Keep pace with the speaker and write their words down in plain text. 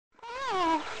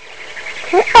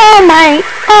Oh my...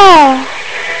 Oh.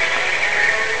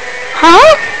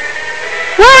 Huh?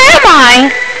 Where am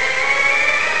I?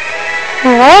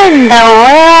 What in the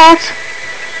world?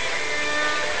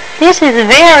 This is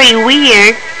very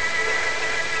weird.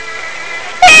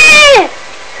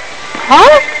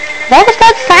 Huh? What was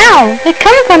that sound? It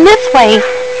coming from this way.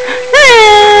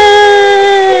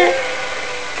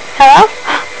 Hello?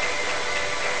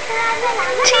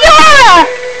 Tiara!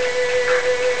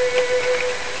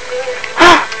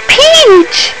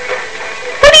 Peach!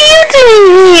 What are you doing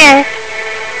here?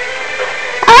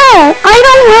 Oh, I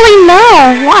don't really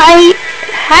know. I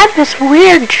had this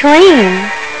weird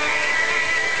dream.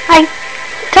 I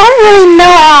don't really know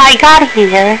how I got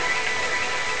here.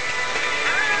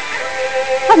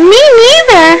 Me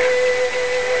neither.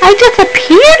 I just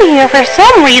appeared here for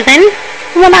some reason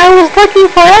when I was looking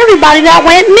for everybody that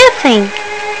went missing.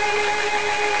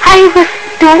 I was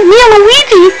doing me and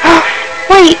Luigi.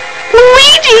 Wait,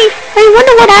 Luigi! I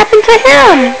wonder what happened to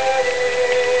him.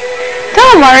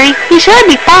 Don't worry, he should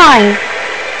be fine.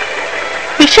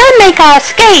 We should make our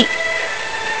escape.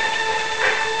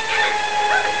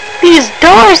 These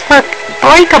doors look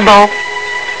breakable.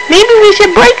 Maybe we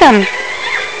should break them.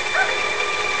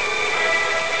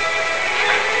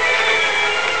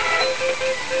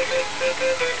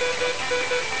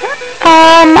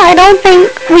 I don't think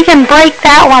we can break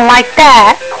that one like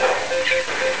that.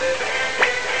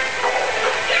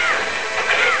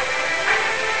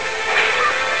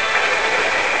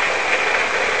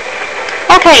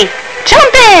 Okay,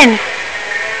 jump in!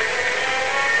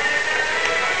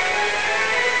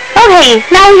 Okay,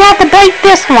 now we have to break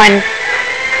this one.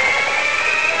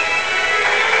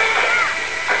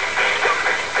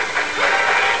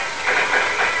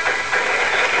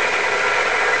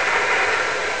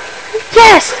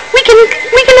 Yes, we can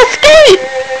escape.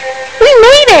 We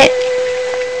made it.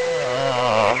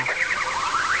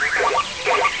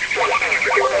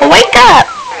 Wake up.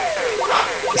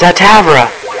 Zatavra,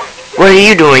 what are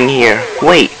you doing here?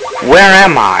 Wait, where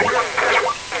am I?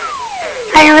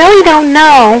 I really don't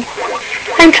know.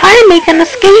 I'm trying to make an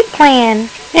escape plan.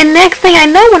 And next thing I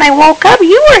know, when I woke up,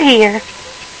 you were here.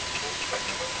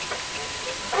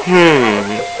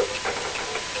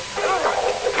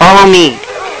 Follow me.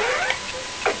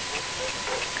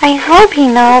 I hope he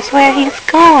knows where he's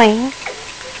going.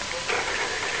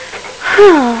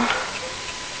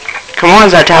 Come on,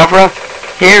 Zatavra.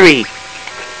 Hurry.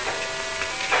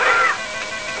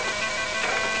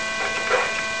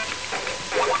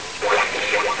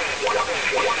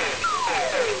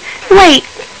 Wait,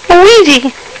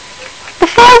 Luigi.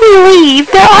 Before we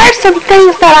leave, there are some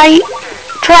things that I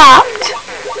dropped.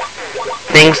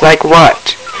 Things like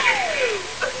what?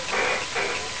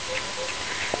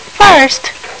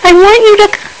 First, I want you to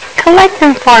collect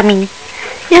them for me.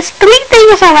 There's 3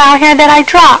 things around here that I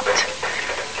dropped.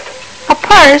 A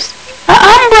purse, an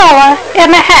umbrella,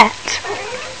 and a hat.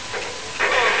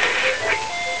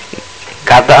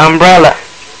 Got the umbrella.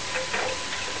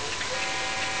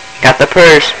 Got the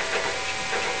purse.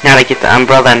 Now to get the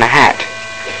umbrella and the hat.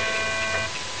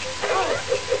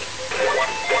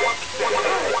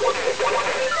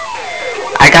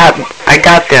 I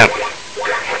got them.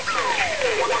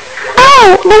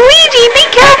 Oh, Luigi, be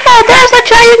careful! There's a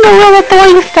giant gorilla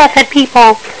throwing stuff at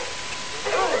people.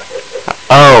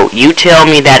 Oh, you tell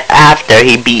me that after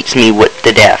he beats me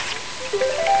to death.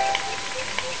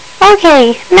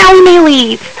 Okay, now we may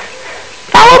leave.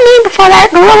 Follow me before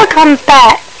that gorilla comes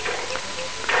back.